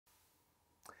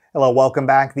Hello, welcome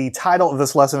back. The title of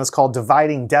this lesson is called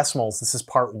Dividing Decimals. This is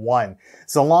part 1.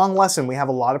 It's a long lesson. We have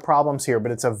a lot of problems here, but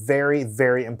it's a very,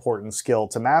 very important skill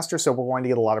to master, so we're going to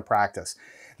get a lot of practice.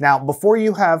 Now, before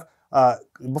you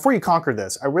conquer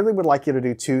this, I really would like you to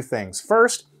do two things.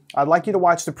 First, I'd like you to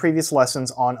watch the previous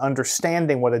lessons on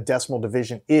understanding what a decimal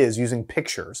division is using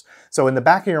pictures. So in the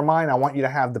back of your mind, I want you to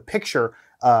have the picture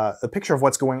of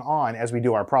what's going on as we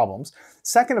do our problems.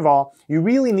 Second of all, you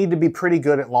really need to be pretty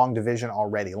good at long division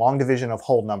already, long division of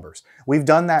whole numbers. We've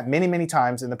done that many, many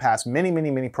times in the past,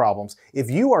 many problems. If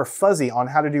you are fuzzy on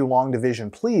how to do long division,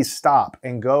 please stop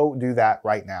and go do that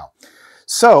right now.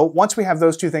 So once we have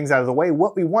those two things out of the way,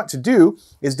 what we want to do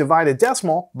is divide a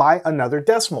decimal by another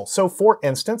decimal. So for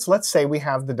instance, let's say we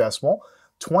have the decimal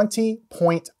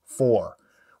 20.4.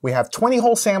 We have 20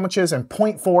 whole sandwiches and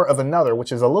 0.4 of another,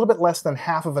 which is a little bit less than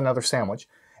half of another sandwich.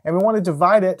 And we want to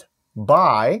divide it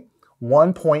by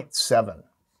 1.7.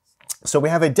 So we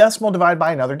have a decimal divided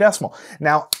by another decimal.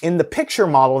 Now, in the picture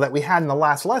model that we had in the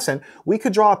last lesson, we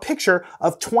could draw a picture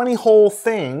of 20 whole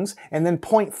things and then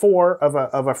 0.4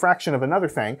 of a fraction of another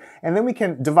thing. And then we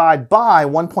can divide by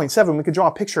 1.7. We could draw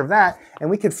a picture of that, and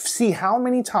we could see how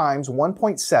many times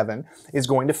 1.7 is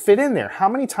going to fit in there. How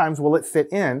many times will it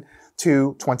fit in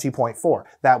to 20.4.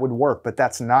 That would work, but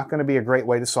that's not going to be a great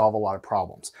way to solve a lot of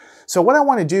problems. So what I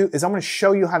want to do is I'm going to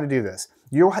show you how to do this.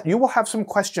 You will have some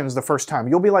questions the first time.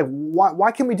 You'll be like,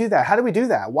 why can we do that? How do we do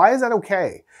that? Why is that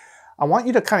okay? I want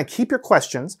you to kind of keep your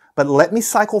questions, but let me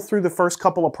cycle through the first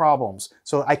couple of problems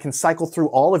so I can cycle through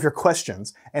all of your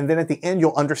questions, and then at the end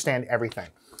you'll understand everything.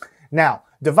 Now,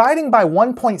 dividing by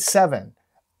 1.7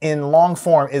 in long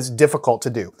form is difficult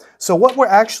to do. So what we're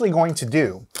actually going to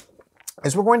do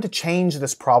is we're going to change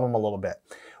this problem a little bit.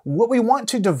 What we want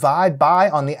to divide by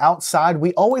on the outside,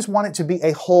 we always want it to be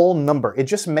a whole number. It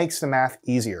just makes the math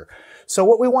easier. So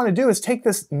what we want to do is take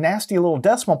this nasty little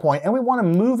decimal point and we want to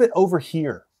move it over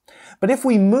here. But if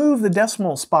we move the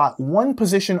decimal spot one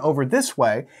position over this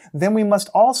way, then we must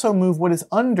also move what is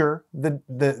under the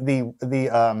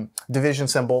division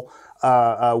symbol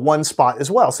one spot as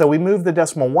well. So we move the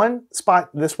decimal one spot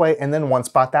this way and then one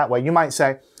spot that way. You might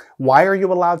say, why are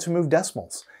you allowed to move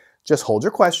decimals? Just hold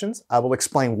your questions. I will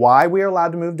explain why we are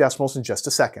allowed to move decimals in just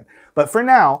a second. But for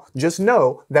now, just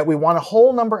know that we want a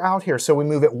whole number out here. So we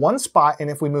move it one spot, and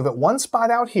if we move it one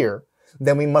spot out here,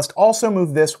 then we must also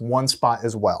move this one spot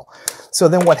as well. So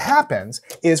then what happens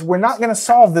is we're not going to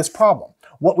solve this problem.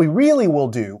 What we really will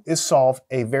do is solve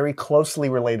a very closely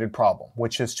related problem,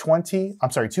 which is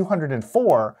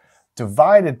 204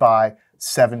 divided by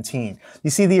 17.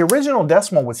 You see, the original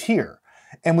decimal was here,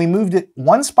 and we moved it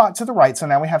one spot to the right, so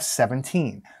now we have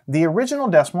 17. The original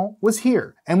decimal was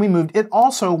here, and we moved it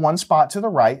also one spot to the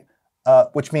right,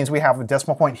 which means we have a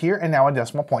decimal point here and now a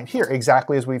decimal point here,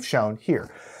 exactly as we've shown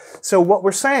here. So what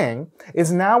we're saying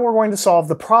is now we're going to solve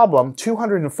the problem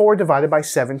 204 divided by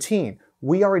 17.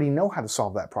 We already know how to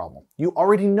solve that problem. You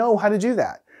already know how to do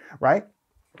that, right?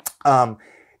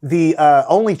 The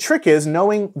only trick is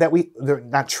knowing that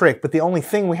not trick, but the only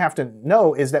thing we have to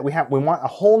know is that we want a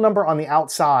whole number on the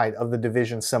outside of the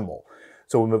division symbol.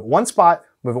 So we move it one spot,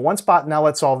 now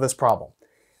let's solve this problem.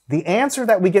 The answer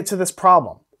that we get to this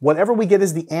problem, whatever we get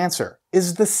as the answer,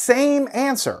 is the same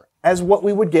answer as what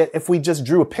we would get if we just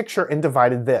drew a picture and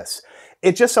divided this.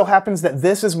 It just so happens that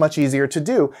this is much easier to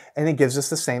do, and it gives us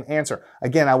the same answer.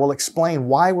 Again, I will explain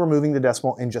why we're moving the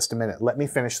decimal in just a minute. Let me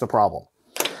finish the problem.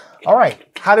 All right,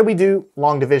 how do we do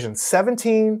long division?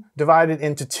 17 divided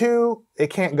into 2, it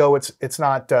can't go, 2 is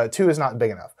not big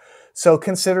enough. So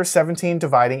consider 17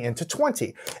 dividing into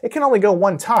 20. It can only go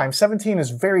one time. 17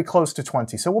 is very close to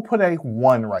 20, so we'll put a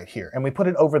 1 right here, and we put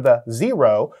it over the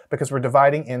 0 because we're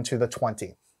dividing into the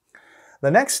 20. The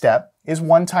next step is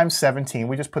 1 times 17.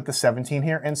 We just put the 17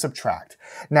 here and subtract.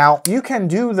 Now, you can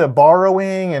do the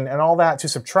borrowing and all that to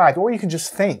subtract, or you can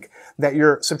just think that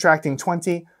you're subtracting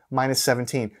 20 minus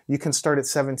 17. You can start at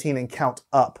 17 and count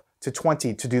up to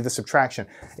 20 to do the subtraction.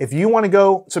 If you want to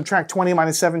go subtract 20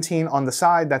 minus 17 on the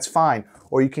side, that's fine.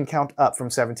 Or you can count up from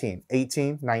 17,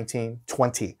 18, 19,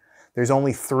 20. There's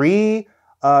only 3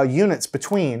 units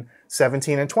between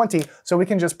 17 and 20, so we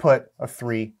can just put a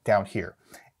 3 down here.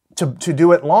 To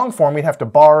do it long form, we'd have to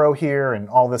borrow here and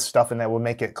all this stuff, and that would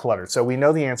make it cluttered. So we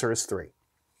know the answer is 3.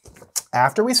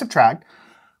 After we subtract,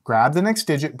 grab the next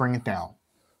digit, bring it down.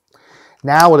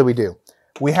 Now what do?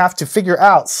 We have to figure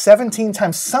out 17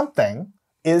 times something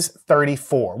is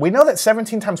 34. We know that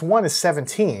 17 times 1 is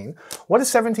 17. What is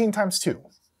 17 times 2?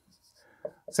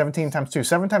 17 times 2.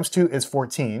 7 times 2 is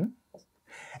 14.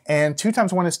 And 2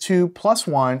 times 1 is 2, plus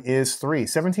 1 is 3.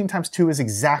 17 times 2 is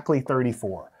exactly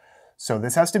 34. So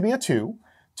this has to be a 2.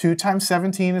 2 times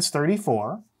 17 is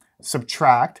 34.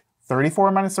 subtract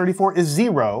 34 minus 34 is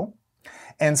 0.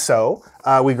 And so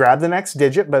we grab the next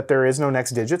digit, but there is no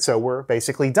next digit, so we're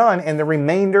basically done, and the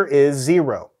remainder is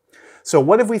 0. So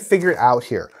what have we figured out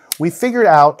here? We figured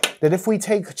out that if we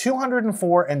take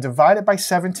 204 and divide it by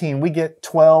 17, we get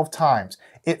 12 times.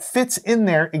 It fits in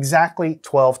there exactly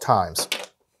 12 times.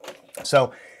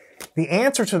 So the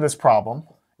answer to this problem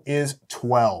is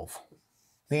 12.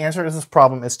 The answer to this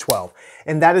problem is 12.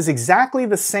 And that is exactly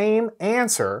the same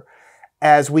answer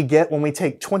as we get when we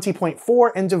take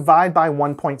 20.4 and divide by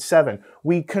 1.7.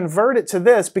 We convert it to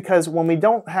this because when we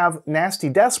don't have nasty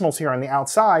decimals here on the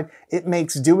outside, it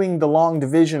makes doing the long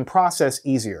division process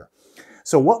easier.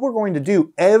 So what we're going to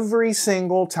do every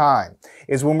single time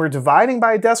is when we're dividing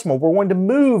by a decimal, we're going to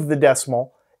move the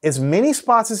decimal as many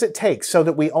spots as it takes so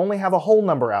that we only have a whole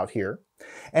number out here.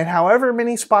 And however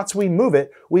many spots we move it,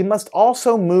 we must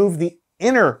also move the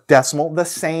inner decimal the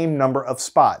same number of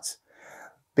spots.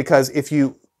 Because if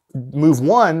you move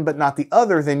one but not the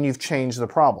other, then you've changed the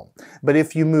problem. But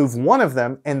if you move one of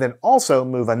them and then also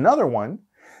move another one,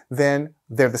 then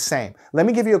they're the same. Let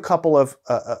me give you a couple of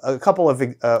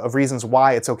reasons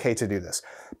why it's okay to do this.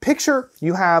 Picture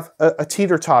you have a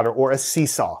teeter-totter or a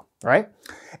seesaw, right?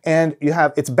 And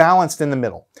it's balanced in the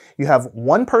middle. You have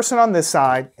one person on this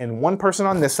side and one person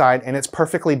on this side, and it's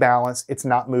perfectly balanced. It's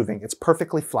not moving. It's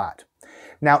perfectly flat.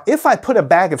 Now, if I put a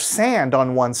bag of sand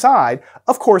on one side,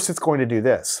 of course it's going to do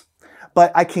this.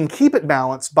 But I can keep it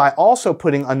balanced by also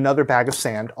putting another bag of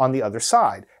sand on the other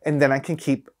side. And then I can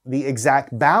keep the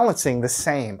exact balancing the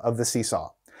same of the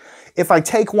seesaw. If I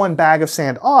take one bag of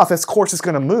sand off, of course it's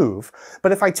going to move.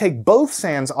 But if I take both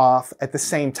sands off at the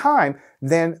same time,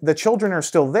 then the children are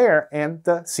still there and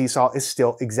the seesaw is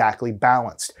still exactly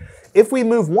balanced. If we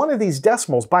move one of these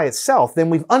decimals by itself, then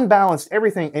we've unbalanced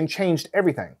everything and changed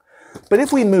everything. But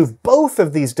if we move both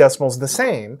of these decimals the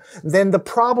same, then the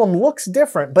problem looks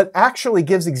different, but actually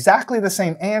gives exactly the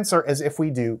same answer as if we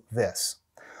do this.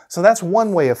 So that's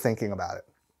one way of thinking about it.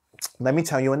 Let me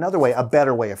tell you another way, a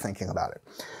better way of thinking about it.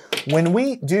 When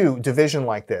we do division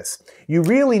like this, you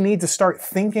really need to start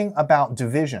thinking about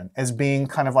division as being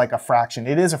kind of like a fraction.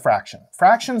 It is a fraction.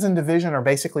 Fractions and division are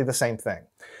basically the same thing.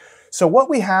 So what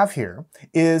we have here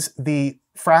is the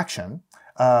fraction,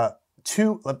 let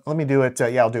me do it,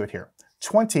 I'll do it here.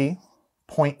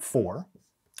 20.4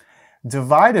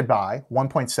 divided by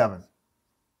 1.7.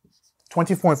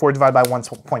 20.4 divided by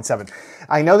 1.7.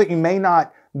 I know that you may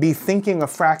not be thinking of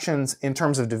fractions in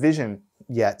terms of division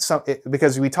yet,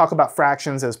 because we talk about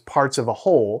fractions as parts of a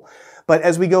whole, but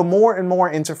as we go more and more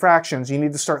into fractions, you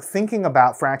need to start thinking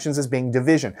about fractions as being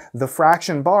division. The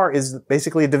fraction bar is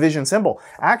basically a division symbol.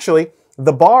 Actually,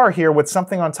 the bar here with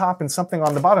something on top and something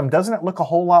on the bottom, doesn't it look a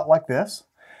whole lot like this?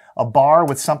 A bar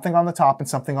with something on the top and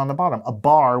something on the bottom. A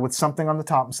bar with something on the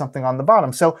top and something on the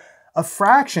bottom. So a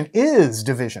fraction is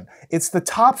division. It's the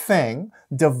top thing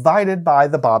divided by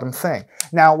the bottom thing.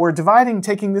 Now we're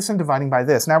taking this and dividing by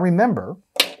this. Now remember,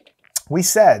 we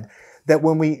said that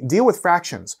when we deal with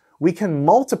fractions, we can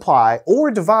multiply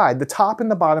or divide the top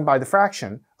and the bottom by the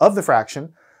fraction of the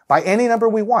fraction by any number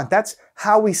we want. That's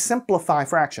how we simplify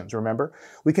fractions, remember?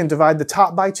 We can divide the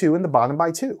top by 2 and the bottom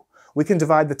by 2. We can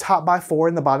divide the top by 4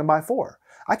 and the bottom by 4.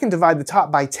 I can divide the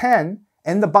top by 10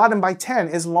 and the bottom by 10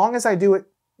 as long as I do it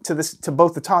to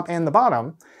both the top and the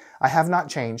bottom. I have not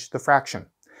changed the fraction.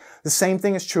 The same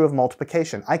thing is true of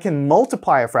multiplication. I can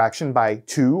multiply a fraction by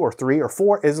 2 or 3 or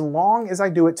 4 as long as I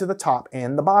do it to the top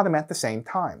and the bottom at the same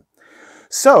time.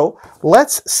 So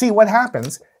let's see what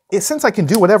happens. Since I can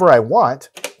do whatever I want,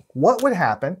 what would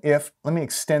happen if, let me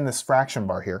extend this fraction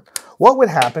bar here. What would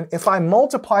happen if I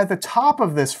multiply the top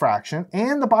of this fraction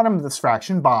and the bottom of this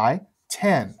fraction by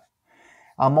 10?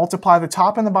 I'll multiply the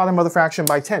top and the bottom of the fraction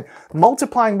by 10.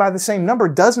 Multiplying by the same number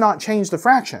does not change the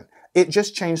fraction. It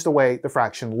just changed the way the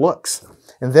fraction looks.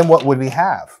 And then what would we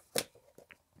have?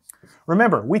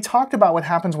 Remember, we talked about what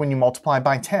happens when you multiply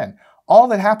by 10. All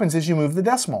that happens is you move the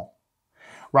decimal,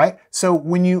 right? So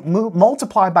when you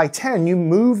multiply by 10, you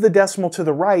move the decimal to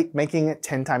the right, making it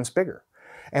 10 times bigger.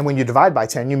 And when you divide by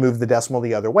 10, you move the decimal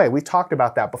the other way. We talked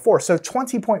about that before. So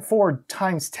 20.4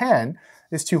 times 10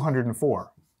 is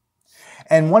 204.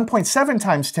 And 1.7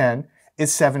 times 10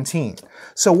 is 17.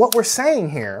 So what we're saying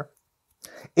here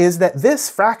is that this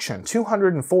fraction,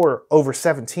 204 over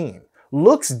 17,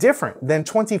 looks different than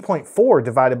 20.4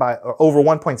 divided by or over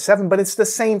 1.7, but it's the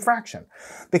same fraction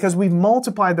because we've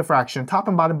multiplied the fraction top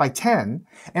and bottom by 10,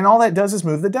 and all that does is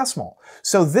move the decimal.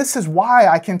 So this is why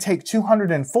I can take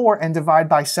 204 and divide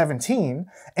by 17,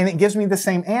 and it gives me the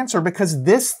same answer because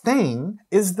this thing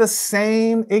is the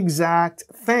same exact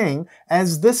thing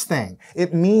as this thing.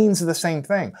 It means the same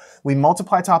thing. We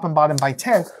multiply top and bottom by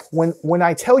 10. When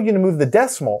I tell you to move the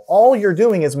decimal, all you're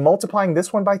doing is multiplying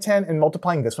this one by 10 and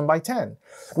multiplying this one by 10,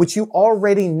 which you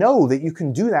already know that you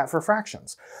can do that for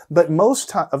fractions. But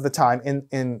most of the time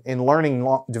in learning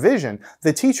division,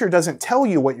 the teacher doesn't tell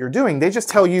you what you're doing. They just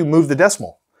tell you move the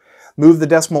decimal. Move the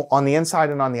decimal on the inside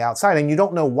and on the outside, and you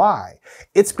don't know why.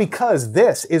 It's because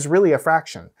this is really a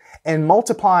fraction, and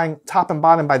multiplying top and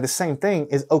bottom by the same thing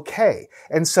is okay.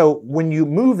 And so when you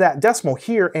move that decimal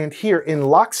here and here in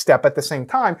lockstep at the same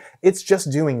time, it's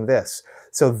just doing this.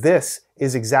 So this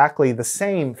is exactly the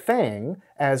same thing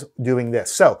as doing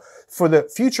this. So for the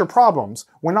future problems,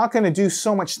 we're not going to do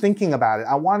so much thinking about it.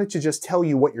 I wanted to just tell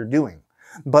you what you're doing.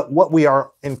 But what we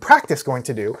are in practice going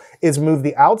to do is move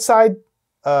the outside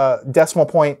decimal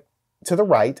point to the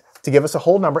right to give us a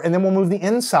whole number, and then we'll move the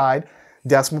inside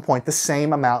decimal point the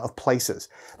same amount of places.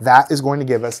 That is going to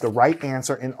give us the right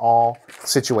answer in all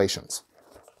situations.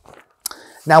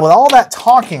 Now, with all that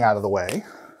talking out of the way,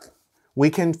 we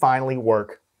can finally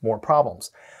work more problems.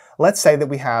 Let's say that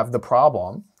we have the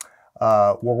problem,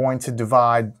 we're going to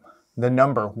divide the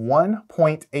number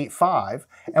 1.85,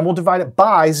 and we'll divide it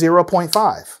by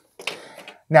 0.5.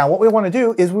 Now, what we want to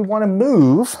do is we want to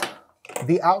move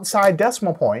the outside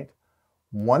decimal point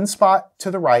one spot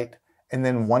to the right and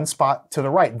then one spot to the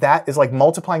right. That is like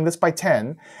multiplying this by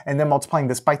 10 and then multiplying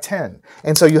this by 10.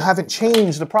 And so you haven't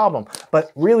changed the problem,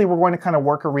 but really we're going to kind of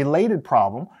work a related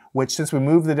problem, which since we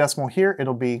move the decimal here,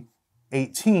 it'll be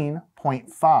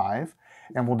 18.5,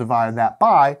 and we'll divide that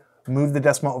by, move the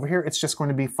decimal over here, it's just going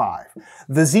to be 5.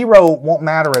 The 0 won't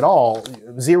matter at all.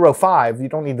 0, 5, you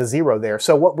don't need the 0 there.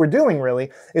 So what we're doing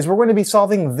really is we're going to be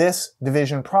solving this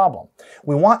division problem.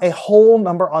 We want a whole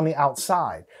number on the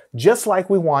outside, just like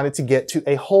we wanted to get to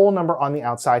a whole number on the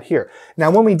outside here. Now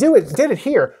when we did it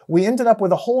here, we ended up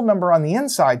with a whole number on the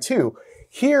inside too.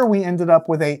 Here we ended up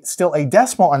with still a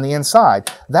decimal on the inside.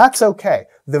 That's okay.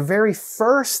 The very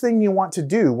first thing you want to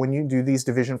do when you do these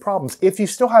division problems, if you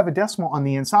still have a decimal on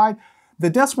the inside, the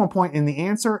decimal point in the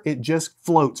answer, it just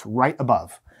floats right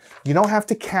above. You don't have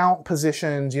to count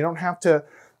positions. You don't have to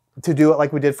do it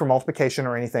like we did for multiplication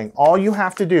or anything. All you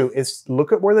have to do is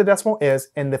look at where the decimal is,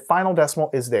 and the final decimal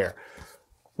is there.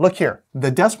 Look here.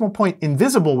 The decimal point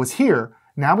invisible was here.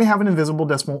 Now we have an invisible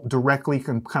decimal directly. You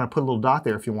can kind of put a little dot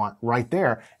there if you want, right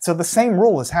there. So the same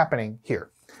rule is happening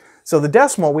here. So the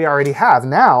decimal we already have.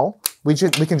 Now we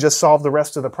can just solve the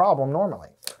rest of the problem normally.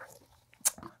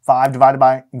 5 divided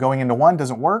by going into 1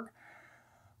 doesn't work.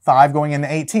 5 going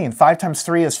into 18. 5 times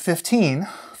 3 is 15.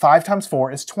 5 times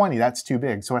 4 is 20. That's too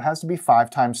big. So it has to be 5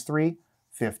 times 3,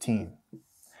 15.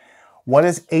 What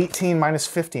is 18 minus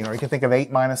 15? Or you can think of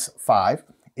 8 minus 5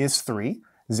 is 3.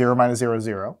 0 minus 0 is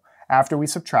 0. After we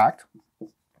subtract,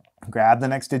 grab the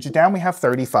next digit down, we have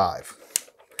 35.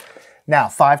 Now,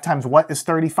 5 times what is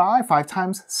 35? 5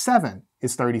 times 7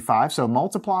 is 35. So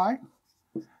multiply,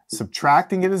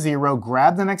 subtract and get a 0,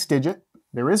 grab the next digit.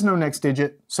 There is no next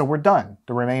digit, so we're done.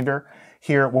 The remainder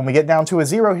here, when we get down to a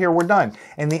 0 here, we're done.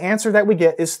 And the answer that we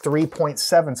get is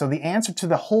 3.7. So the answer to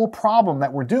the whole problem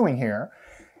that we're doing here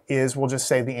is, we'll just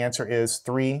say the answer is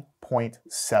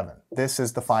 3.7. This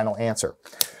is the final answer.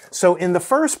 So in the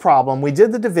first problem, we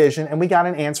did the division and we got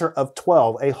an answer of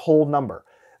 12, a whole number.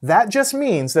 That just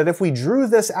means that if we drew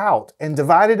this out and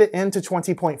divided it into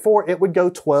 20.4, it would go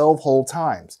 12 whole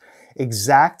times.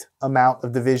 Exact amount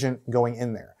of division going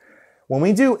in there. When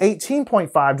we do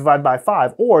 18.5 divided by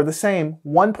 5, or the same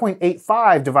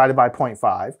 1.85 divided by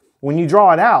 0.5, when you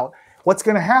draw it out, what's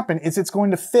going to happen is it's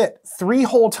going to fit 3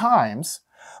 whole times,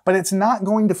 but it's not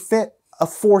going to fit a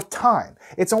 4th time.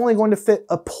 It's only going to fit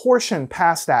a portion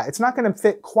past that. It's not going to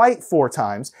fit quite 4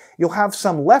 times. You'll have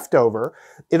some left over.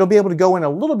 It'll be able to go in a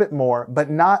little bit more,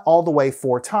 but not all the way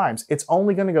 4 times. It's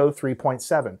only going to go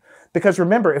 3.7. Because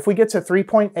remember, if we get to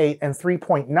 3.8 and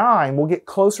 3.9, we'll get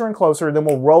closer and closer, then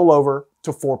we'll roll over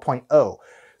to 4.0.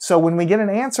 So when we get an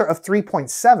answer of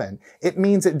 3.7, it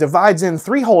means it divides in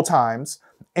 3 whole times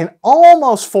and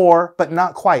almost 4, but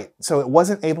not quite. So it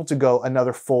wasn't able to go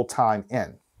another full time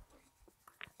in.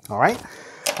 All right,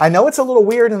 I know it's a little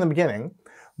weird in the beginning,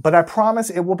 but I promise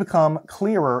it will become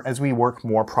clearer as we work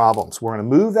more problems. We're going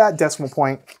to move that decimal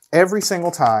point every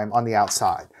single time on the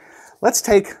outside. Let's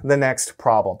take the next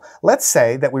problem. Let's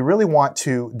say that we really want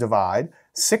to divide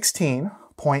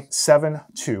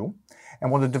 16.72,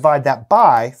 and we'll divide that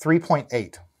by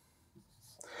 3.8.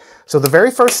 So the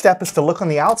very first step is to look on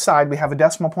the outside. We have a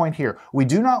decimal point here. We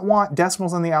do not want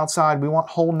decimals on the outside. We want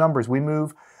whole numbers. We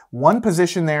move one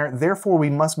position there, therefore we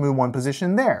must move one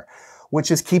position there,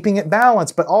 which is keeping it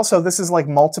balanced, but also this is like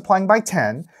multiplying by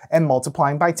 10 and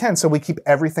multiplying by 10, so we keep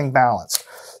everything balanced.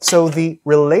 So the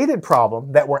related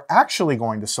problem that we're actually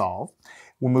going to solve,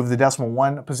 we'll move the decimal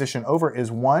one position over,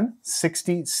 is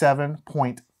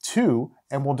 167.2,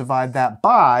 and we'll divide that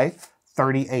by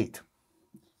 38.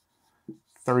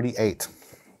 38.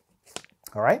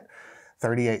 All right,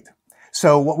 38.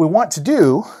 So what we want to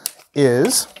do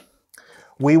is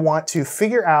we want to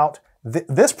figure out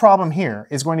this problem here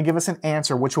is going to give us an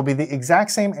answer which will be the exact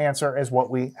same answer as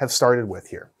what we have started with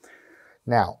here.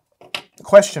 Now,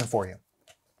 question for you.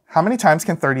 How many times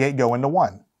can 38 go into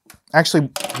 1? Actually,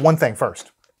 one thing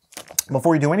first.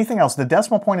 Before you do anything else, the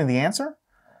decimal point of the answer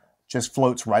just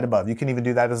floats right above. You can even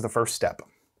do that as the first step.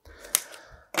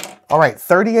 All right,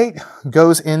 38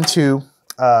 goes into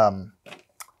 1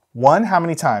 how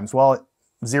many times? Well,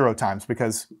 0 times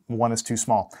because 1 is too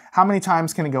small. How many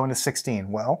times can it go into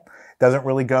 16? Well, it doesn't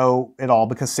really go at all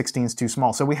because 16 is too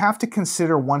small. So we have to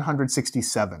consider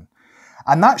 167.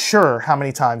 I'm not sure how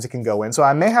many times it can go in, so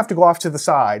I may have to go off to the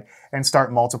side and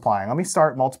start multiplying. Let me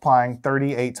start multiplying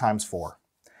 38 times 4.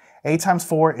 8 times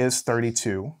 4 is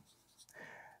 32.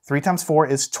 3 times 4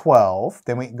 is 12.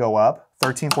 Then we go up,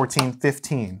 13, 14,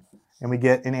 15. And we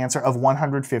get an answer of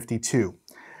 152.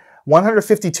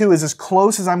 152 is as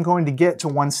close as I'm going to get to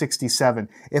 167.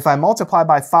 If I multiply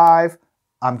by 5,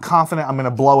 I'm confident I'm going to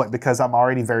blow it because I'm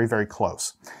already very, very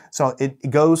close. So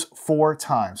it goes 4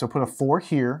 times. So put a 4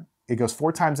 here. It goes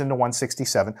 4 times into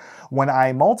 167. When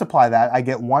I multiply that, I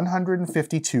get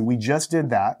 152. We just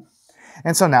did that.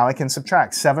 And so now I can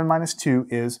subtract. 7 minus 2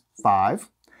 is 5.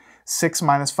 6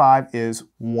 minus 5 is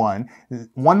 1.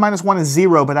 1 minus 1 is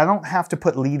 0, but I don't have to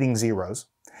put leading zeros.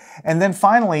 And then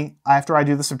finally, after I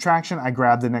do the subtraction, I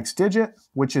grab the next digit,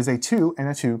 which is a 2, and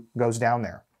a 2 goes down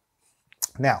there.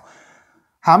 Now,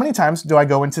 how many times do I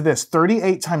go into this?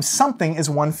 38 times something is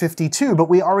 152, but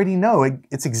we already know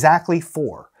it's exactly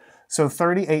 4. So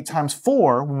 38 times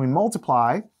 4, when we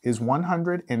multiply, is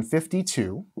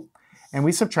 152. And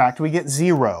we subtract, we get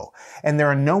 0. And there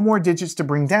are no more digits to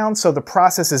bring down, so the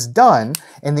process is done,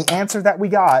 and the answer that we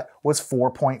got was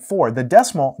 4.4. The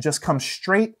decimal just comes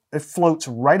straight, it floats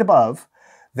right above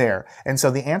there. And so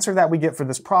the answer that we get for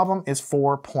this problem is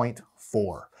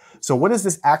 4.4. So what does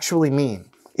this actually mean?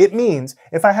 It means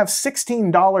if I have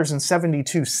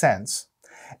 $16.72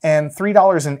 and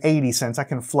 $3.80, I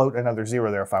can float another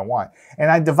 0 there if I want, and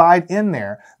I divide in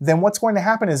there, then what's going to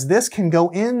happen is this can go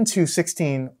into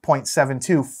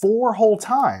 16.72 4 whole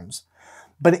times,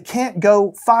 but it can't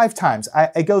go 5 times.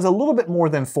 It goes a little bit more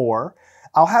than 4.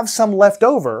 I'll have some left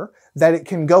over that it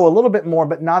can go a little bit more,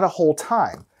 but not a whole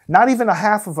time. Not even a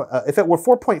half of if it were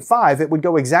 4.5, it would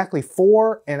go exactly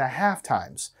 4.5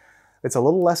 times. It's a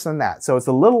little less than that. So it's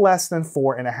a little less than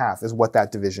 4.5 is what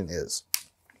that division is.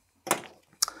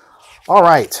 All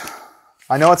right,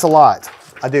 I know it's a lot,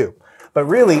 I do. But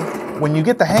really, when you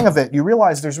get the hang of it, you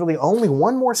realize there's really only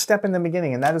one more step in the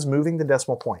beginning, and that is moving the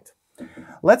decimal point.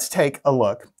 Let's take a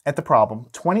look at the problem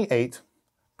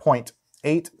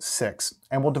 28.86,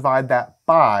 and we'll divide that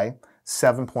by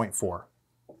 7.4.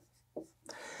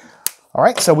 All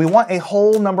right, so we want a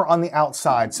whole number on the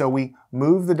outside, so we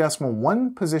move the decimal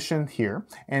one position here,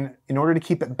 and in order to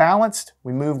keep it balanced,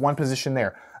 we move one position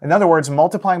there. In other words,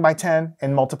 multiplying by 10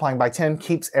 and multiplying by 10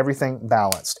 keeps everything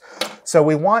balanced. So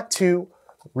we want to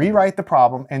rewrite the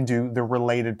problem and do the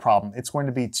related problem. It's going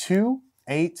to be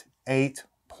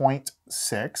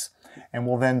 288.6, and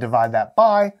we'll then divide that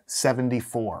by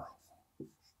 74.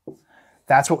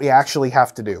 That's what we actually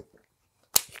have to do.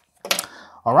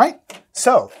 All right,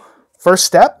 so first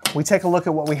step, we take a look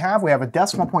at what we have. We have a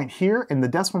decimal point here, and the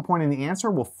decimal point in the answer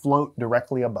will float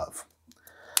directly above.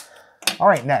 All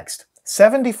right, next.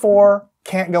 74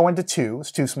 can't go into 2,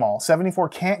 it's too small. 74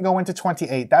 can't go into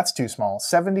 28, that's too small.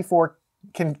 74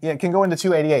 can go into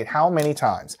 288. How many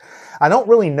times? I don't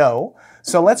really know,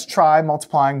 so let's try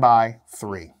multiplying by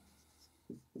 3.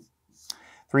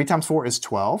 3 times 4 is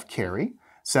 12, carry.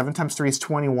 7 times 3 is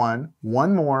 21.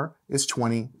 1 more is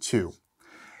 22.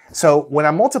 So when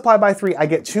I multiply by 3, I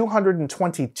get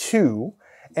 222,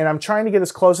 and I'm trying to get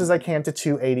as close as I can to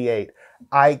 288.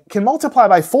 I can multiply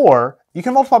by 4. You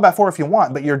can multiply by 4 if you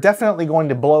want, but you're definitely going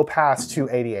to blow past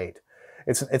 288.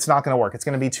 It's not going to work. It's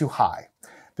going to be too high.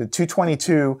 The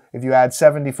 222, if you add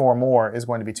 74 more, is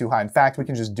going to be too high. In fact, we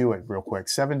can just do it real quick.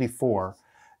 74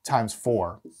 times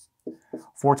 4.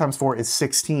 4 times 4 is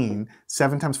 16.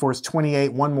 7 times 4 is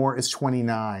 28. One more is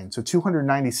 29. So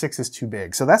 296 is too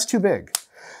big. So that's too big.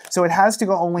 So it has to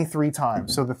go only 3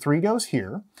 times. So the 3 goes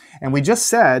here. And we just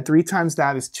said 3 times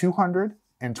that is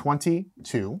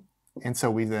 222. And so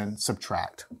we then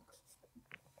subtract.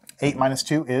 8 minus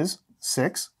 2 is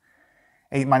 6.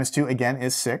 8 minus 2 again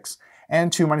is 6.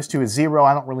 And 2 minus 2 is 0.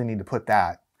 I don't really need to put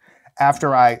that.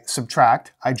 After I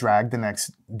subtract, I drag the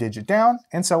next digit down.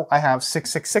 And so I have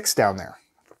 666 down there.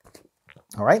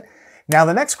 All right. Now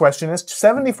the next question is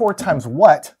 74 times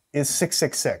what is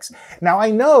 666? Now I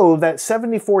know that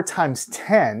 74 times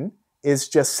 10 is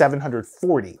just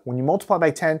 740. When you multiply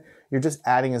by 10, you're just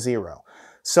adding a 0.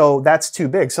 So that's too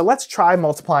big. So let's try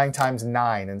multiplying times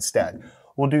 9 instead.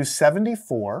 We'll do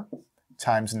 74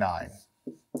 times 9.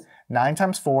 9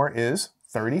 times 4 is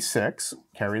 36,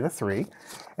 carry the 3.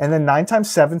 And then 9 times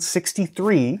 7,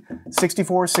 63,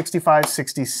 64, 65,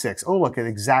 66. Oh, look, it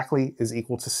exactly is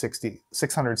equal to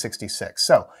 666.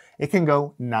 So it can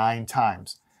go 9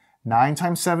 times. 9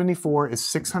 times 74 is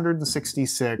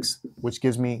 666, which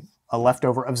gives me a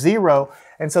leftover of 0.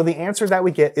 And so the answer that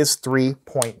we get is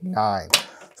 3.9.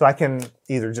 So I can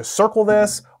either just circle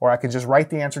this, or I can just write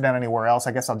the answer down anywhere else.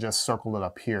 I guess I'll just circle it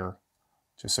up here,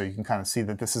 just so you can kind of see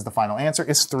that this is the final answer,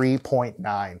 is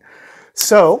 3.9.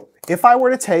 So if I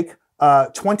were to take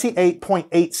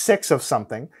 28.86 of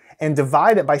something and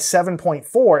divide it by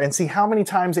 7.4 and see how many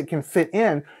times it can fit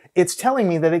in, it's telling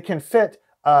me that it can fit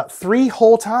 3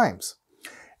 whole times.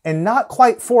 And not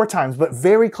quite 4 times, but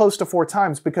very close to 4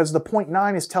 times, because the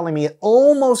 0.9 is telling me it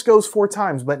almost goes 4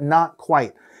 times, but not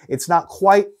quite. It's not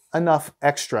quite enough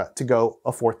extra to go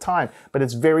a 4th time, but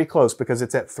it's very close because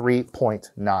it's at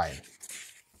 3.9.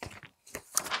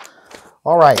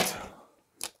 All right,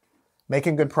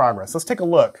 making good progress. Let's take a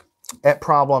look at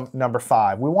problem number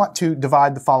 5. We want to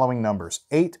divide the following numbers.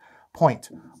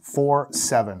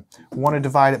 8.47. We want to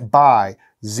divide it by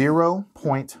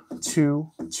 0.22.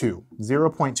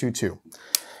 0.22.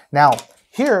 Now,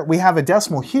 here we have a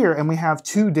decimal here and we have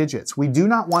 2 digits. We do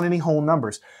not want any whole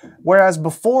numbers. Whereas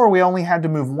before we only had to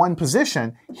move 1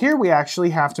 position, here we actually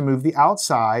have to move the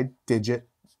outside digit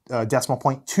decimal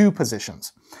point 2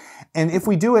 positions. And if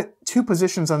we do it 2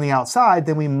 positions on the outside,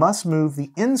 then we must move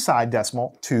the inside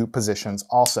decimal 2 positions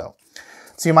also.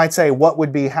 So you might say, what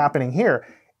would be happening here?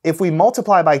 If we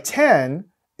multiply by 10,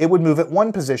 it would move it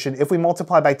 1 position. If we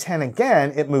multiply by 10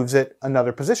 again, it moves it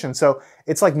another position. So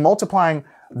it's like multiplying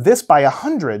this by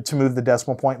 100 to move the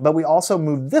decimal point, but we also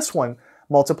move this one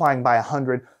multiplying by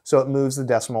 100, so it moves the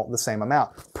decimal the same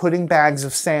amount. Putting bags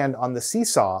of sand on the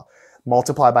seesaw,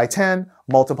 multiply by 10,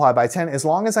 as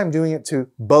long as I'm doing it to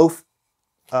both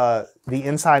the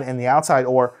inside and the outside,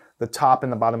 or the top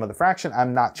and the bottom of the fraction,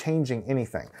 I'm not changing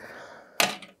anything.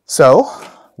 So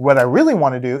what I really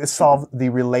want to do is solve the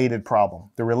related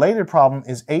problem. The related problem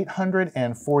is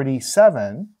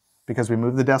 847, because we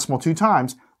moved the decimal 2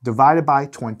 times, divided by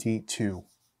 22.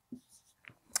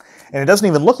 And it doesn't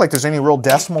even look like there's any real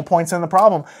decimal points in the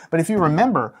problem, but if you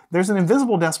remember, there's an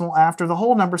invisible decimal after the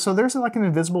whole number, so there's like an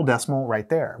invisible decimal right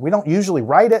there. We don't usually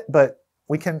write it, but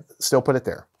we can still put it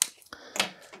there.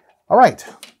 All right,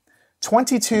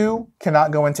 22 cannot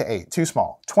go into 8, too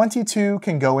small. 22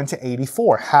 can go into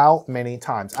 84. How many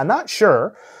times? I'm not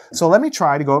sure, so let me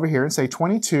try to go over here and say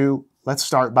 22. Let's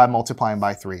start by multiplying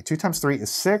by 3. 2 times 3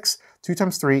 is 6. 2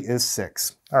 times 3 is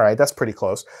 6. All right, that's pretty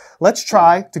close. Let's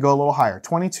try to go a little higher.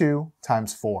 22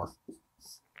 times 4.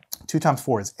 2 times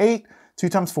 4 is 8. 2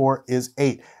 times 4 is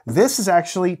 8. This is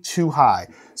actually too high,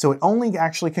 so it only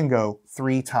actually can go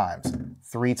 3 times.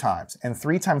 3 times. And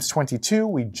 3 times 22,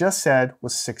 we just said,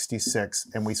 was 66,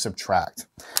 and we subtract.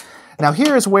 Now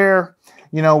here's where,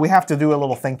 you know, we have to do a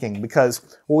little thinking, because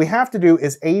what we have to do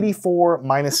is 84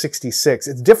 minus 66.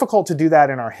 It's difficult to do that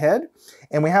in our head,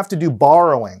 and we have to do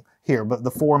borrowing here, but the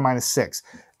 4 minus 6.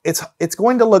 It's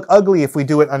going to look ugly if we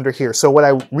do it under here. So what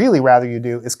I really rather you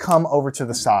do is come over to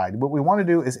the side. What we want to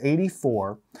do is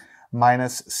 84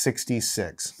 minus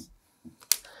 66.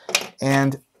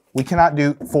 And we cannot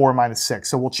do 4 minus 6.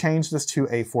 So we'll change this to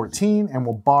a 14, and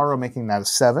we'll borrow, making that a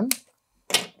 7.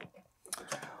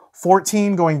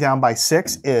 14 going down by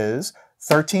 6 is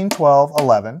 13, 12,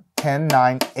 11, 10,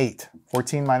 9, 8.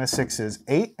 14 minus 6 is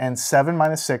 8, and 7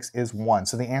 minus 6 is 1.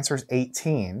 So the answer is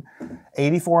 18.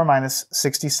 84 minus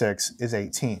 66 is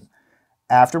 18.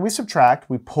 After we subtract,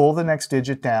 we pull the next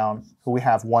digit down, so we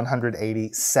have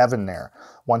 187 there.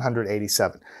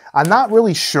 187. I'm not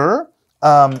really sure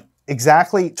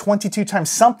exactly. 22 times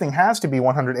something has to be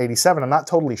 187. I'm not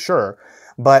totally sure.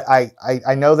 But I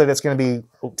know that it's going to be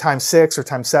times 6 or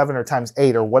times 7 or times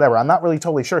 8 or whatever. I'm not really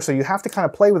totally sure. So you have to kind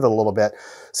of play with it a little bit.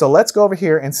 So let's go over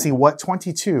here and see what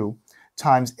 22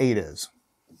 times 8 is?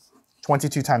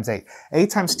 22 times 8. 8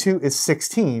 times 2 is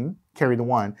 16, carry the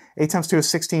 1. 8 times 2 is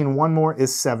 16, 1 more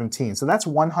is 17. So that's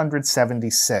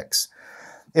 176.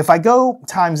 If I go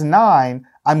times 9,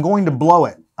 I'm going to blow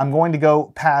it. I'm going to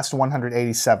go past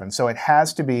 187. So it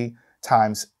has to be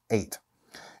times 8.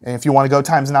 And if you want to go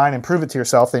times 9 and prove it to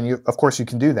yourself, then of course you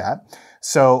can do that.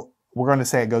 So we're going to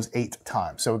say it goes 8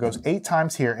 times. So it goes 8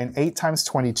 times here, and 8 times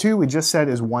 22, we just said,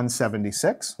 is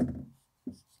 176.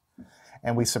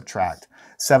 And we subtract.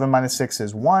 7 minus 6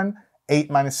 is 1.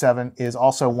 8 minus 7 is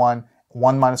also 1.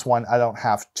 1 minus 1, I don't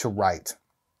have to write.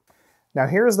 Now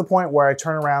here's the point where I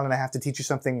turn around and I have to teach you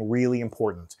something really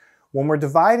important. When we're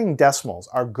dividing decimals,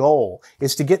 our goal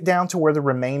is to get down to where the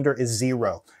remainder is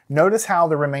 0. Notice how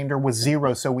the remainder was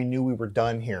 0, so we knew we were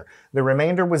done here. The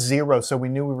remainder was 0, so we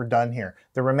knew we were done here.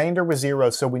 The remainder was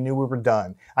 0, so we knew we were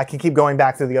done. I can keep going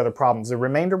back to the other problems. The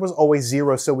remainder was always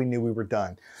 0, so we knew we were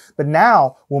done. But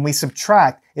now, when we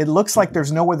subtract, it looks like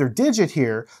there's no other digit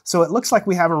here, so it looks like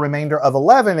we have a remainder of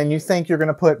 11, and you think you're going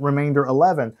to put remainder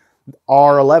 11.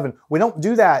 R11. We don't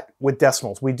do that with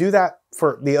decimals. We do that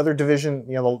for the other division,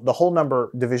 the whole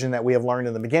number division that we have learned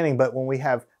in the beginning. But when we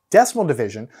have decimal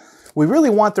division, we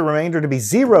really want the remainder to be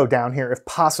 0 down here if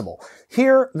possible.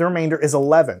 Here, the remainder is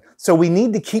 11. So we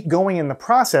need to keep going in the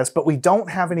process, but we don't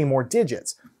have any more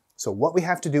digits. So what we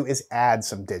have to do is add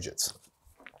some digits,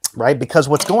 right? Because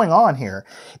what's going on here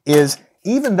is,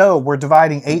 even though we're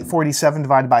dividing 847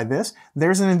 divided by this,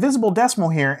 there's an invisible decimal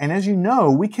here, and as you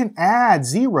know, we can add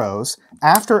zeros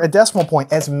after a decimal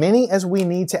point, as many as we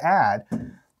need to add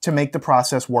to make the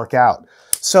process work out.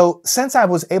 So since I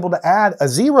was able to add a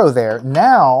 0 there,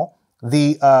 now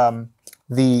I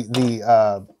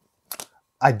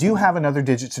do have another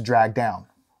digit to drag down,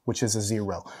 which is a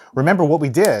 0. Remember, what we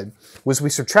did was we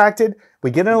subtracted,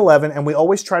 we get an 11, and we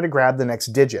always try to grab the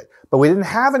next digit. But we didn't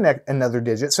have another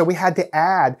digit, so we had to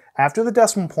add, after the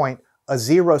decimal point, a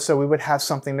 0 so we would have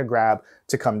something to grab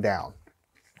to come down.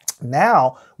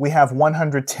 Now we have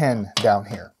 110 down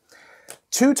here.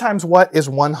 2 times what is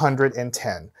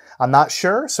 110? I'm not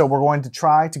sure, so we're going to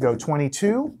try to go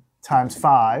 22 times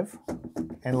 5,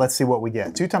 and let's see what we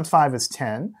get. 2 times 5 is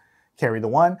 10, carry the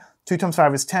 1. 2 times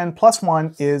 5 is 10, plus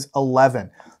 1 is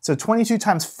 11. So 22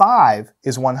 times 5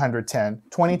 is 110.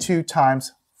 22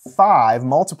 times 5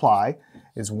 multiply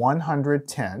is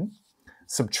 110.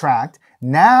 Subtract.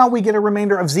 Now we get a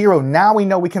remainder of 0. Now we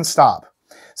know we can stop.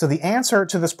 So the answer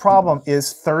to this problem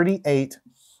is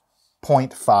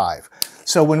 38.5.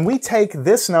 So when we take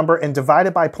this number and divide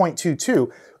it by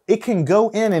 0.22, it can go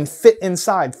in and fit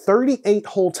inside 38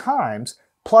 whole times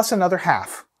plus another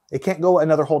half. It can't go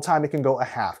another whole time, it can go a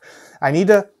half. I need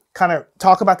to kind of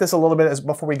talk about this a little bit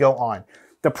before we go on.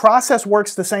 The process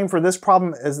works the same for this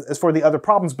problem as for the other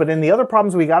problems, but in the other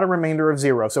problems we got a remainder of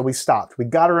 0, so we stopped. We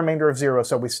got a remainder of 0,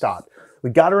 so we stopped. We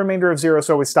got a remainder of 0,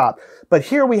 so we stopped. But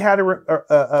here we had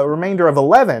a remainder of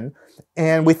 11,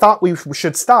 and we thought we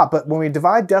should stop, but when we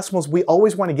divide decimals, we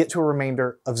always want to get to a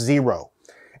remainder of 0.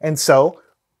 And so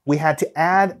we had to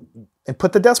add and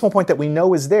put the decimal point that we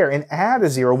know is there and add a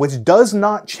 0, which does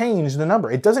not change the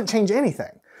number. It doesn't change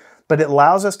anything, but it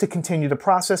allows us to continue the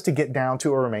process to get down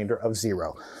to a remainder of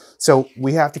 0. So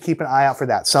we have to keep an eye out for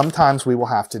that. Sometimes we will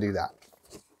have to do that.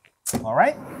 All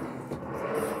right,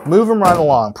 moving right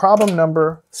along. Problem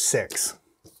number 6.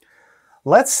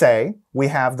 Let's say we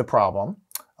have the problem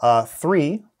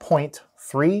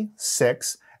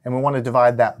 3.36, and we want to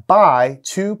divide that by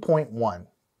 2.1.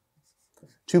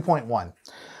 2.1.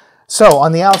 So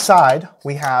on the outside,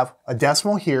 we have a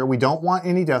decimal here. We don't want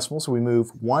any decimals, so we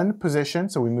move 1 position.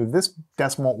 So we move this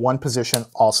decimal 1 position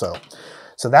also.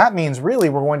 So that means really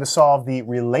we're going to solve the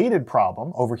related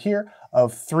problem over here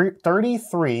of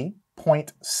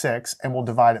 33.6, and we'll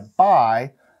divide it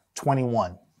by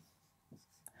 21.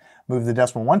 Move the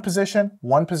decimal 1 position,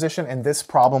 and this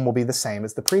problem will be the same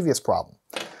as the previous problem.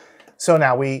 So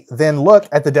now we then look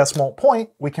at the decimal point.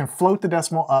 We can float the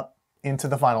decimal up into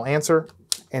the final answer.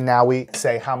 And now we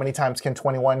say, how many times can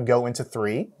 21 go into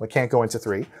 3? We can't go into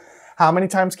 3. How many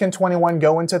times can 21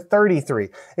 go into 33?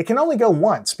 It can only go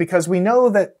once, because we know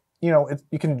that, you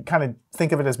can kind of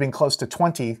think of it as being close to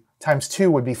 20 times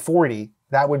 2 would be 40.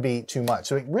 That would be too much.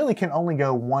 So it really can only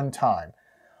go one time.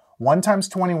 1 times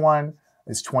 21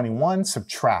 is 21,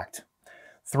 subtract.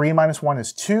 3 minus 1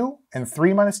 is 2, and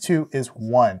 3 minus 2 is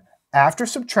 1. After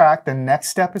subtract, the next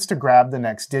step is to grab the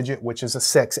next digit, which is a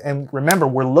 6. And remember,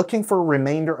 we're looking for a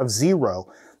remainder of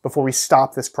 0 before we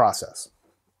stop this process.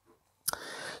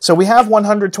 So we have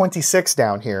 126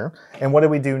 down here, and what do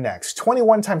we do next?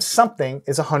 21 times something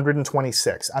is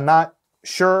 126. I'm not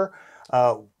sure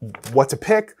what to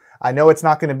pick. I know it's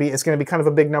going to be kind of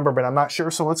a big number, but I'm not sure.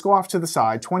 So let's go off to the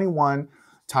side. 21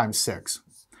 times 6.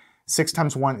 6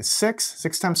 times 1 is 6.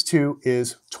 6 times 2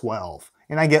 is 12.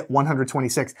 And I get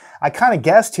 126. I kind of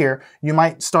guessed here, you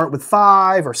might start with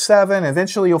 5 or 7.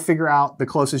 Eventually you'll figure out the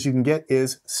closest you can get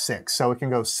is 6. So it can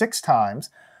go 6 times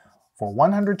for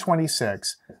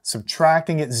 126,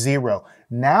 subtracting it 0.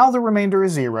 Now the remainder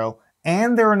is 0,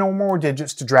 and there are no more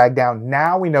digits to drag down.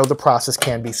 Now we know the process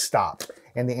can be stopped.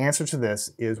 And the answer to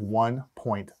this is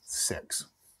 1.6.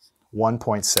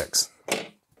 1.6.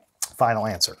 Final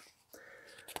answer.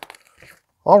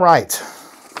 All right.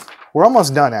 We're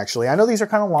almost done, actually. I know these are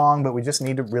kind of long, but we just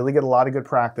need to really get a lot of good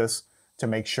practice to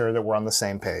make sure that we're on the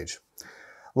same page.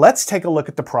 Let's take a look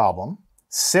at the problem.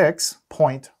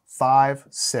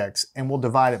 6.56, and we'll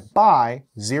divide it by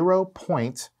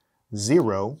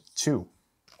 0.02.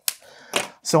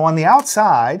 So on the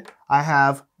outside, I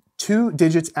have 2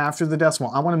 digits after the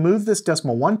decimal. I want to move this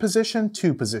decimal 1 position,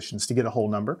 2 positions to get a whole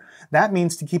number. That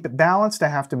means to keep it balanced, I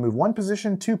have to move 1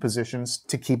 position, 2 positions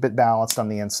to keep it balanced on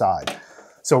the inside.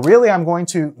 So really, I'm going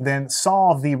to then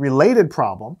solve the related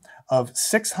problem of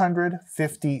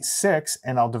 656,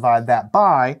 and I'll divide that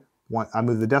by 1. I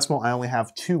move the decimal, I only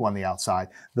have 2 on the outside.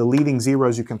 The leading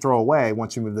zeros you can throw away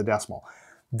once you move the decimal.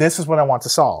 This is what I want to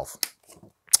solve.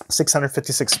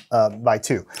 656 by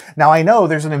 2. Now I know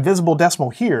there's an invisible decimal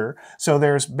here, so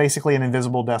there's basically an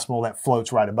invisible decimal that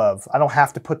floats right above. I don't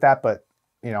have to put that, but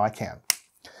I can.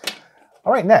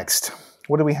 All right, next,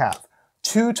 what do we have?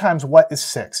 2 times what is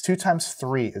 6? 2 times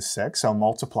 3 is 6, so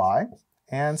multiply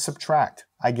and subtract.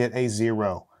 I get a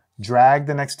 0. Drag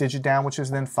the next digit down, which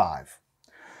is then 5.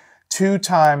 2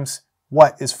 times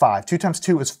what is 5? 2 times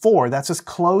 2 is 4. That's as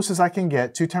close as I can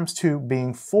get. 2 times 2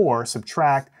 being 4,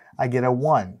 subtract, I get a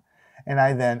 1. And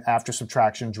I then, after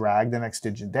subtraction, drag the next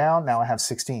digit down. Now I have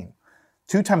 16.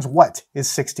 2 times what is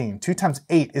 16? 2 times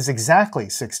 8 is exactly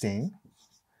 16.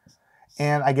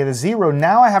 And I get a 0.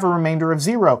 Now I have a remainder of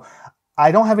 0.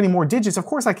 I don't have any more digits. Of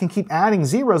course, I can keep adding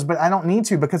zeros, but I don't need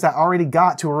to because I already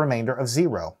got to a remainder of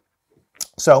 0.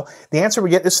 So the answer we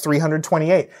get is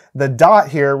 328. The dot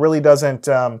here really doesn't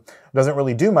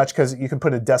really do much because you can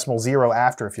put a decimal 0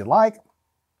 after if you like.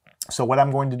 So what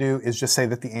I'm going to do is just say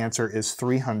that the answer is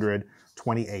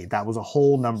 328. That was a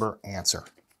whole number answer.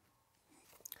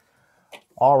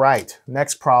 All right,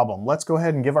 next problem. Let's go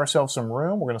ahead and give ourselves some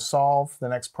room. We're going to solve the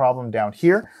next problem down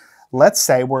here. Let's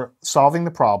say we're solving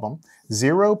the problem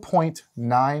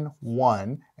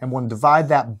 0.91, and we'll divide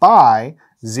that by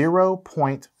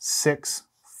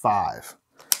 0.65.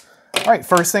 All right,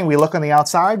 first thing, we look on the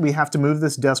outside. We have to move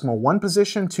this decimal 1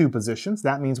 position, 2 positions.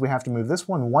 That means we have to move this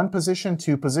one 1 position,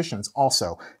 2 positions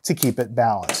also to keep it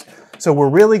balanced. So we're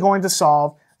really going to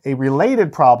solve a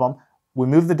related problem. We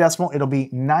move the decimal, it'll be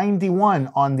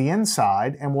 91 on the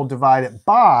inside, and we'll divide it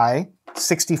by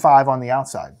 65 on the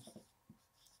outside.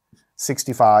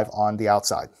 65 on the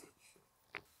outside.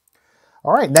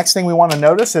 All right, next thing we want to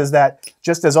notice is that,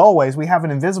 just as always, we have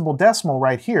an invisible decimal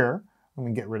right here. Let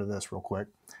me get rid of this real quick.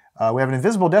 We have an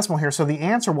invisible decimal here, so the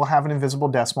answer will have an invisible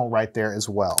decimal right there as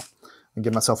well. I'll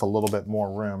give myself a little bit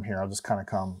more room here. I'll just kind of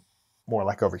come more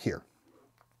like over here.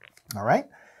 All right?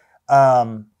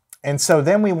 And so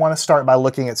then we want to start by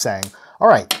looking at saying, all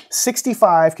right,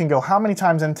 65 can go how many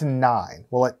times into 9?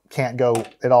 Well, it can't go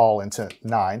at all into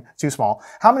 9. Too small.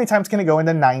 How many times can it go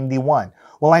into 91?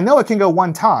 Well, I know it can go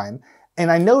 1 time,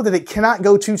 and I know that it cannot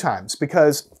go 2 times,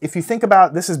 because if you think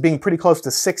about this as being pretty close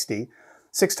to 60,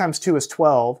 6 times 2 is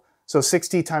 12, so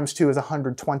 60 times 2 is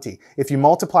 120. If you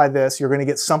multiply this, you're going to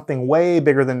get something way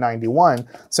bigger than 91,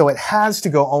 so it has to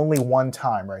go only 1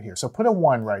 time right here. So put a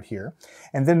 1 right here,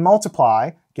 and then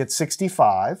multiply, get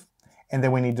 65, and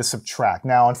then we need to subtract.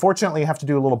 Now, unfortunately, you have to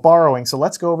do a little borrowing, so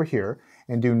let's go over here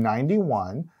and do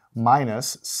 91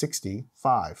 minus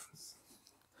 65.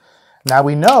 Now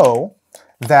we know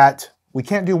that we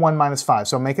can't do 1 minus 5,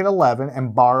 so make it 11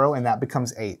 and borrow, and that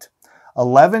becomes 8.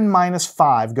 11 minus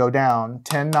 5, go down,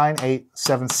 10, 9, 8,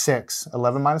 7, 6.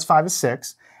 11 minus 5 is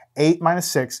 6. 8 minus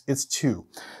 6 is 2.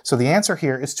 So the answer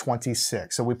here is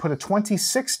 26. So we put a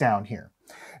 26 down here.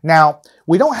 Now,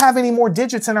 we don't have any more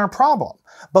digits in our problem,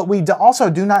 but we also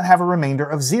do not have a remainder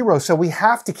of 0, so we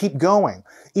have to keep going.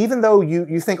 Even though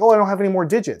you think, oh, I don't have any more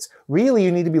digits, really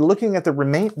you need to be looking at the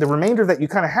remainder that you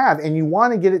kind of have, and you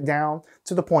want to get it down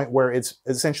to the point where it's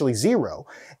essentially 0,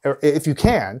 or if you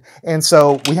can. And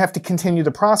so we have to continue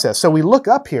the process. So we look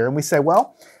up here and we say,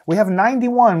 well, we have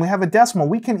 91, we have a decimal.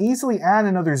 We can easily add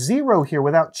another 0 here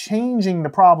without changing the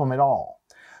problem at all.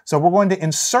 So we're going to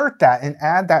insert that and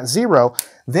add that 0.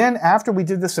 Then after we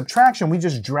did the subtraction, we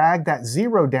just dragged that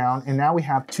 0 down, and now we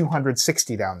have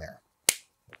 260 down there.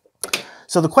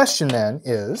 So the question then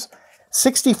is,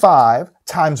 65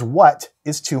 times what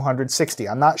is 260?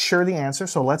 I'm not sure the answer,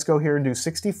 so let's go here and do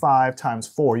 65 times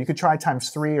 4. You could try times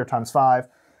 3 or times 5.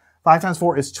 5 times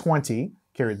 4 is 20,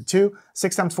 carry the 2.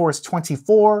 6 times 4 is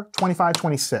 24, 25,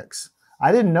 26.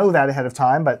 I didn't know that ahead of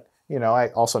time, but you know,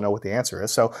 I also know what the answer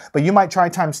is. So, but you might try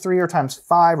times 3 or times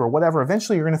 5 or whatever.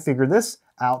 Eventually, you're going to figure this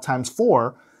out. Times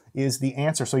 4 is the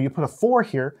answer. So you put a 4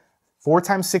 here. 4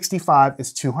 times 65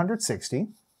 is 260.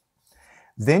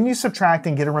 Then you subtract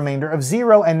and get a remainder of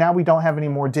 0, and now we don't have any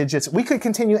more digits. We could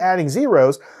continue adding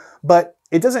zeros, but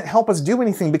it doesn't help us do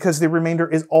anything because the remainder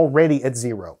is already at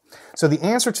 0. So the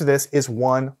answer to this is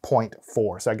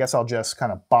 1.4. So I guess I'll just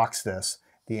kind of box this.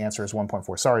 The answer is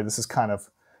 1.4. Sorry, this is kind of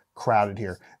crowded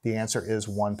here. The answer is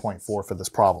 1.4 for this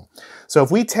problem. So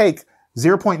if we take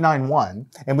 0.91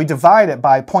 and we divide it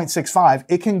by 0.65,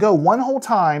 it can go one whole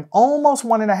time, almost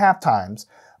 1.5 times,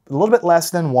 a little bit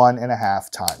less than 1.5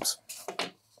 times.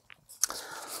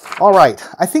 All right,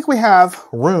 I think we have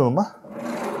room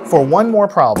for one more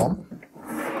problem,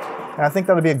 and I think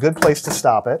that'll be a good place to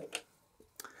stop it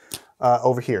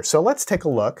over here. So let's take a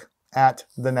look at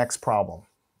the next problem.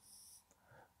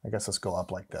 I guess let's go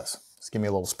up like this. Just give me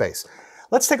a little space.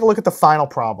 Let's take a look at the final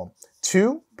problem,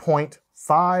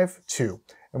 2.52,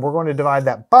 and we're going to divide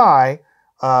that by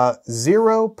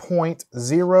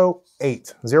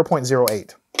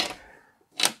 0.08.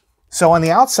 So on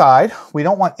the outside, we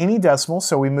don't want any decimals,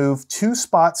 so we move 2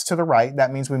 spots to the right.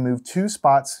 That means we move 2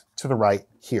 spots to the right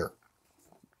here.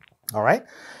 All right?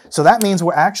 So that means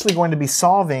we're actually going to be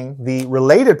solving the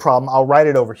related problem, I'll write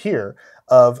it over here,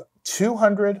 of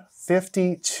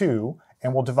 252,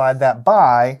 and we'll divide that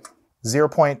by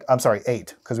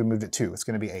 8, because we moved it 2. It's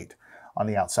going to be 8 on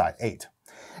the outside, 8.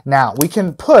 Now, we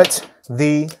can put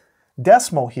the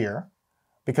decimal here,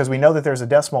 because we know that there's a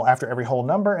decimal after every whole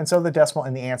number, and so the decimal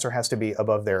in the answer has to be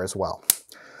above there as well.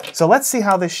 So let's see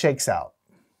how this shakes out.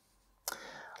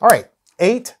 All right,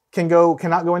 8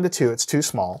 cannot go into 2, it's too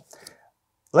small.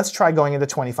 Let's try going into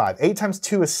 25. 8 times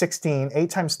 2 is 16, 8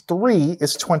 times 3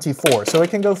 is 24. So it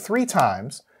can go 3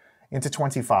 times into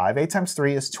 25. 8 times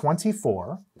 3 is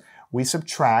 24. We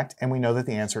subtract, and we know that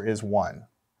the answer is 1.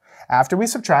 After we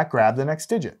subtract, grab the next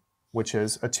digit, which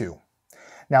is a 2.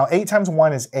 Now, 8 times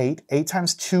 1 is 8. 8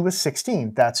 times 2 is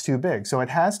 16. That's too big. So it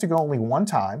has to go only one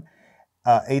time.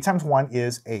 8 times 1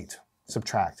 is 8.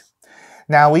 Subtract.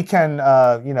 Now, we can,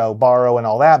 borrow and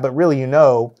all that, but really you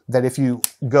know that if you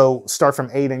start from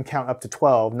 8 and count up to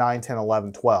 12, 9, 10,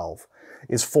 11, 12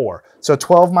 is 4. So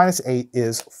 12 minus 8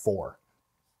 is 4.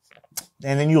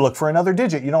 And then you look for another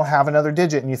digit. You don't have another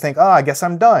digit, and you think, oh, I guess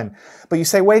I'm done. But you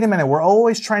say, wait a minute, we're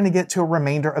always trying to get to a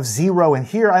remainder of 0, and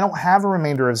here I don't have a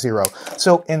remainder of 0.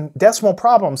 So in decimal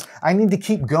problems, I need to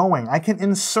keep going. I can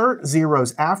insert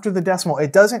zeros after the decimal.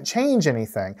 It doesn't change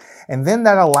anything. And then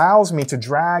that allows me to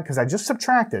drag, because I just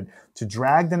subtracted, to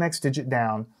drag the next digit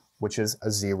down, which is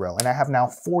a 0. And I have now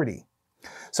 40.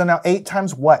 So now 8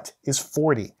 times what is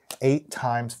 40? 8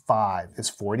 times 5 is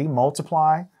 40.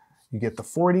 Multiply. You get the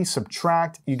 40,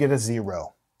 subtract, you get a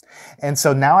 0. And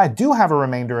so now I do have a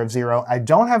remainder of 0. I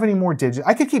don't have any more digits.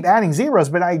 I could keep adding zeros,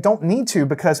 but I don't need to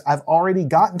because I've already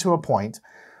gotten to a point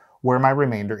where my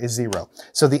remainder is 0.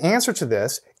 So the answer to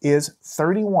this is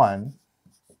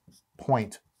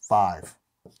 31.5.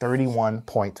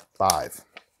 31.5.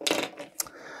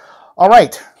 All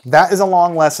right, that is a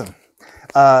long lesson.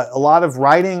 A lot of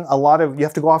writing, you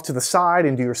have to go off to the side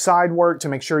and do your side work to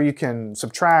make sure you can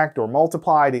subtract or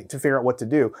multiply to figure out what to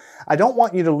do. I don't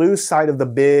want you to lose sight of the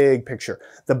big picture.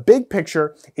 The big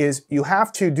picture is you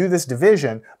have to do this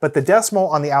division, but the decimal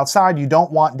on the outside, you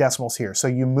don't want decimals here. So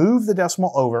you move the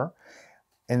decimal over.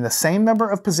 In the same number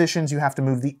of positions, you have to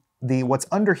move what's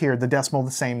under here, the decimal,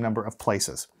 the same number of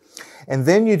places. And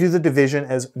then you do the division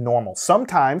as normal.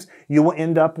 Sometimes you will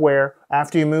end up where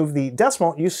after you move the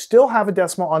decimal, you still have a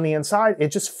decimal on the inside. It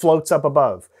just floats up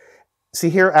above. See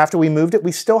here, after we moved it,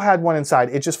 we still had one inside.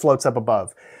 It just floats up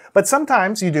above. But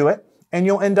sometimes you do it and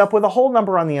you'll end up with a whole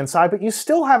number on the inside, but you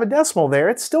still have a decimal there.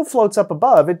 It still floats up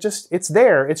above. It's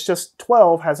there. It's just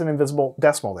 12 has an invisible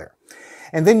decimal there.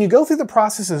 And then you go through the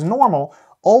process as normal,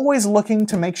 always looking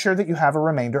to make sure that you have a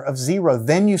remainder of 0.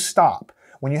 Then you stop.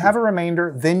 When you have a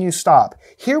remainder, then you stop.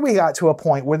 Here we got to a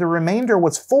point where the remainder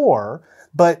was 4,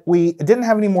 but we didn't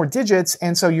have any more digits,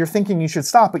 and so you're thinking you should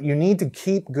stop, but you need to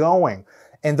keep going.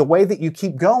 And the way that you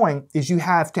keep going is you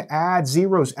have to add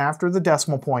zeros after the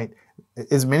decimal point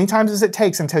as many times as it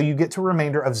takes until you get to a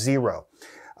remainder of 0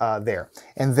 there.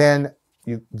 And then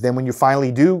when you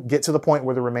finally do get to the point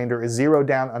where the remainder is 0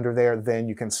 down under there, then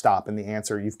you can stop, and the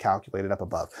answer you've calculated up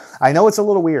above. I know it's a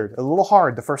little weird, a little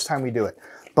hard the first time we do it.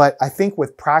 But I think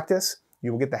with practice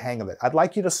you will get the hang of it. I'd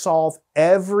like you to solve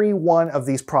every one of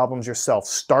these problems yourself.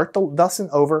 Start the lesson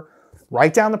over,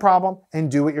 write down the problem,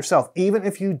 and do it yourself, even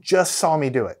if you just saw me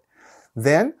do it.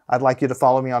 Then I'd like you to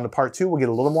follow me on to part 2. We'll get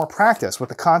a little more practice with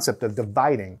the concept of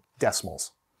dividing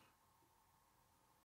decimals.